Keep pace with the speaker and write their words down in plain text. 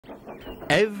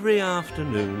Every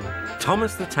afternoon,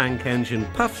 Thomas the Tank Engine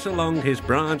puffs along his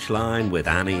branch line with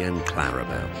Annie and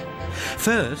Clarabel.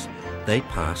 First, they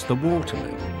pass the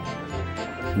watermill.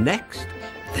 Next,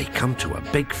 they come to a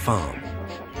big farm.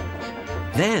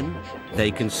 Then,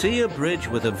 they can see a bridge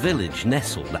with a village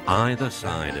nestled either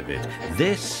side of it.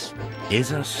 This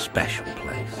is a special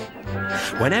place.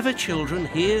 Whenever children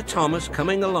hear Thomas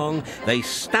coming along, they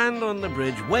stand on the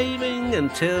bridge waving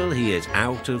until he is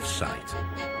out of sight.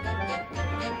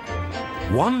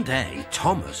 One day,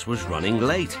 Thomas was running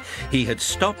late. He had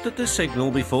stopped at the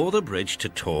signal before the bridge to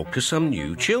talk to some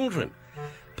new children.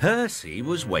 Percy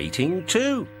was waiting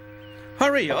too.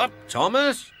 "Hurry up,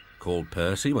 Thomas," called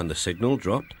Percy when the signal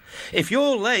dropped. "If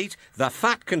you're late, the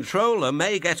Fat Controller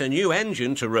may get a new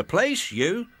engine to replace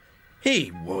you."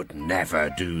 He would never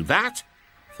do that,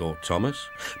 thought Thomas,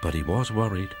 but he was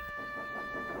worried.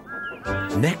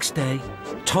 Next day,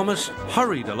 Thomas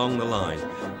hurried along the line.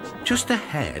 Just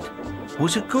ahead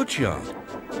was a goods yard.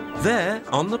 There,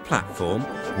 on the platform,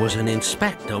 was an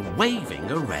inspector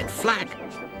waving a red flag.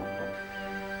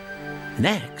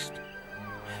 Next,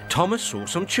 Thomas saw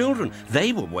some children.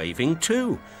 They were waving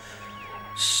too.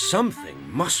 Something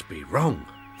must be wrong,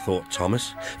 thought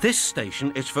Thomas. This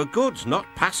station is for goods, not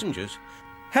passengers.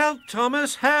 "Help,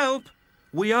 Thomas, help!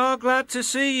 We are glad to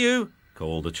see you,"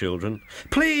 called the children.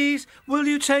 "Please, will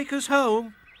you take us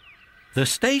home?" The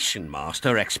station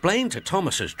master explained to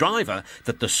Thomas's driver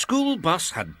that the school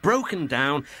bus had broken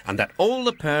down and that all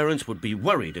the parents would be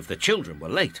worried if the children were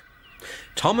late.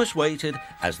 Thomas waited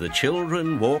as the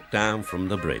children walked down from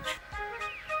the bridge.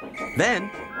 Then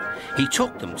he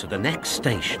took them to the next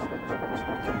station,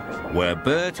 where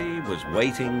Bertie was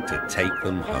waiting to take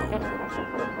them home.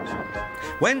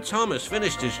 When Thomas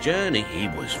finished his journey, he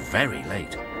was very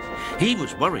late. He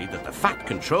was worried that the Fat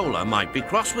Controller might be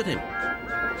cross with him.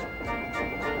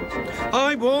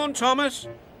 "I warned Thomas,"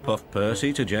 puffed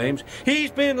Percy to James.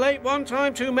 "He's been late one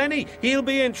time too many. He'll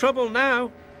be in trouble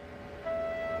now."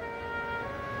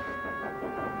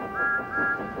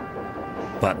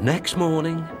 But next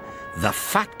morning, the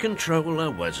Fat Controller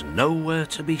was nowhere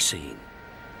to be seen.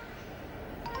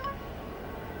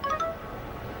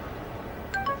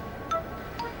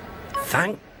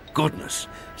 "Thank goodness,"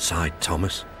 sighed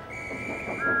Thomas.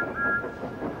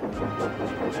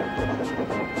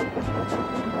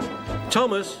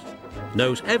 Thomas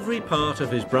knows every part of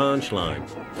his branch line,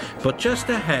 but just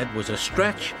ahead was a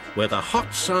stretch where the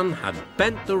hot sun had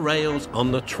bent the rails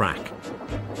on the track.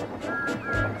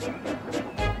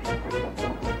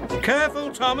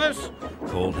 "Careful, Thomas,"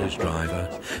 called his driver,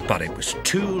 but it was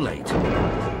too late.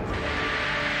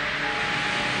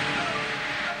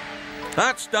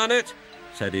 "That's done it,"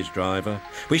 said his driver.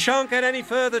 "We shan't get any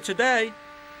further today."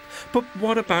 "But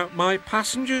what about my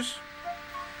passengers?"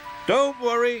 "Don't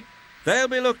worry. They'll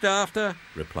be looked after,"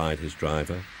 replied his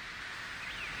driver.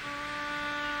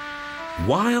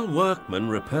 While workmen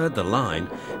repaired the line,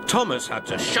 Thomas had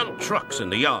to shunt trucks in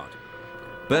the yard.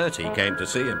 Bertie came to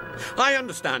see him. "I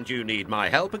understand you need my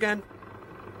help again."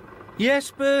 "Yes,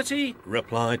 Bertie,"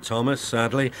 replied Thomas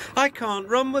sadly. "I can't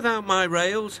run without my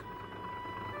rails."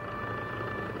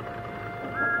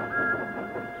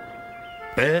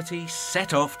 Bertie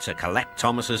set off to collect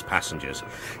Thomas's passengers.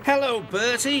 "Hello,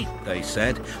 Bertie," they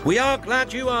said. "We are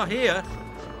glad you are here."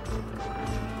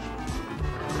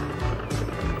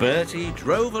 Bertie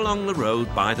drove along the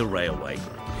road by the railway.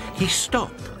 He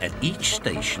stopped at each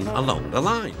station along the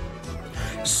line.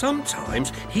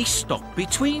 Sometimes he stopped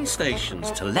between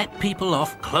stations to let people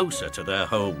off closer to their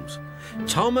homes.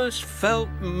 Thomas felt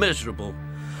miserable.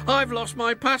 "I've lost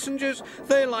my passengers.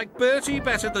 They like Bertie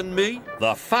better than me."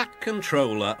 The Fat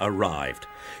Controller arrived.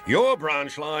 "Your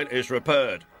branch line is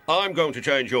repaired. I'm going to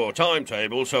change your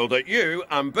timetable so that you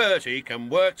and Bertie can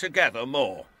work together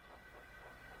more."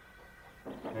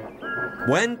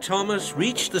 When Thomas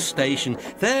reached the station,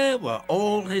 there were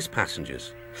all his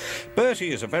passengers.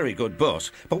 "Bertie is a very good bus,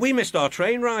 but we missed our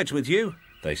train rides with you,"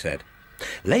 they said.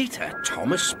 Later,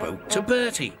 Thomas spoke to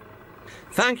Bertie.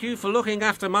 "Thank you for looking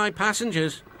after my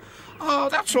passengers." "Oh,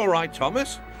 that's all right,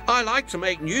 Thomas. I like to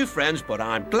make new friends, but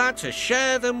I'm glad to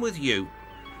share them with you."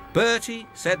 "Bertie,"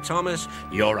 said Thomas,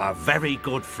 "you're a very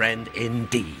good friend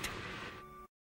indeed."